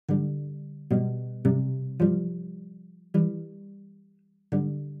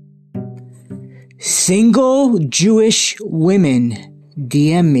Single Jewish women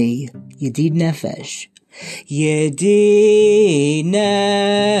DM me, Yedid Nefesh. Yedid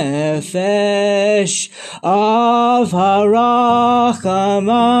Nefesh of Harachaman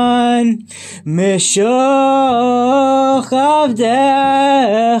Mishoch Avdecha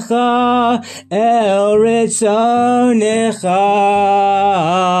El Ritzonecha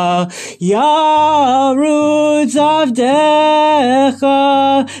Yarutz Avdecha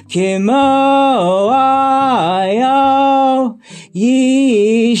Kimo Ayo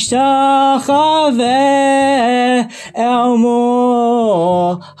Yishtachaveh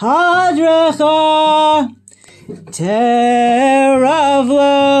Elmo Hadrecha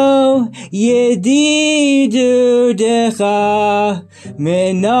Teravlo Yedidu Decha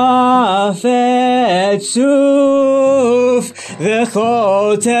Menafet Suf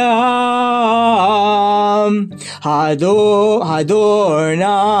V'chol Teham Hador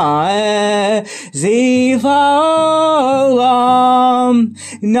Na'eh Ziv Ha'olam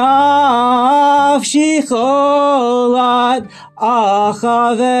Nafshi Cholat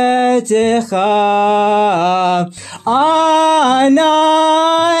Achavetecha Ana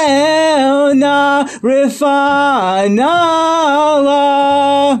Elna Rifanala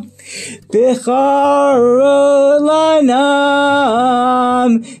Bicharot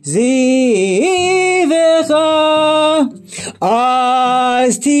Lanam Zivecha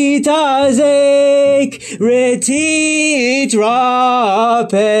Az titazek retit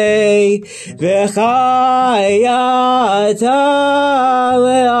rapei v'chayata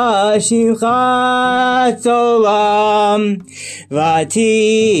le'ashimchat olam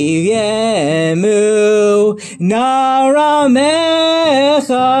v'ativ yemu naramecha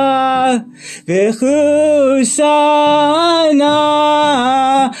v'chusana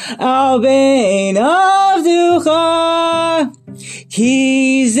al bein avducha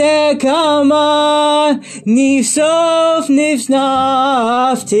Ki ze kama nifsof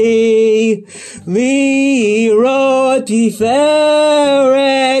nifnafti lirot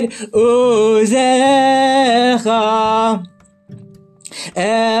tiferet uzecha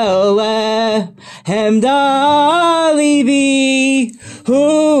Elehem dalibi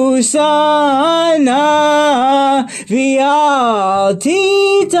husana vial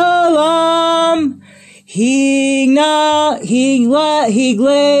titalam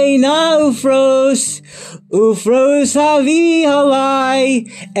Higleina ufros havi halai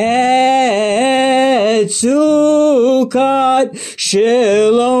et sukat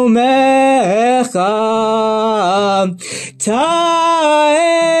shilomecha ta'eretz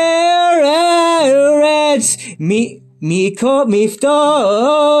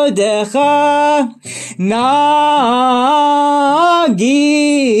miftodecha nagila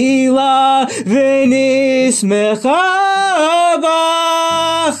v'nismecha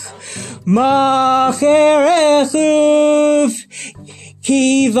bach macher echuf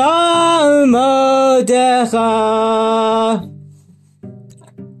kival modecha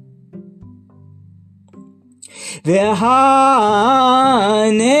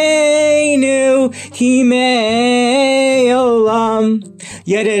V'haneinu himei olam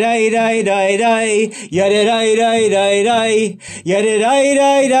Yadidai dai dai dai Yadidai dai dai dai Yadidai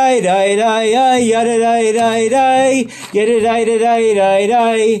dai dai dai dai Yadidai dai dai Yadidai dai dai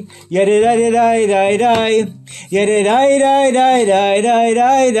dai Yadidai dai dai dai Yadidai dai dai dai dai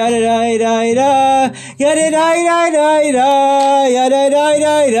dai Yadidai dai dai Yadidai dai dai dai Yadidai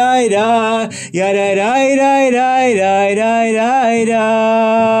dai dai dai Yadidai dai dai dai dai dai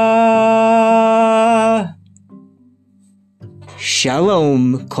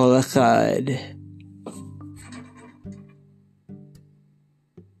Shalom kol echad.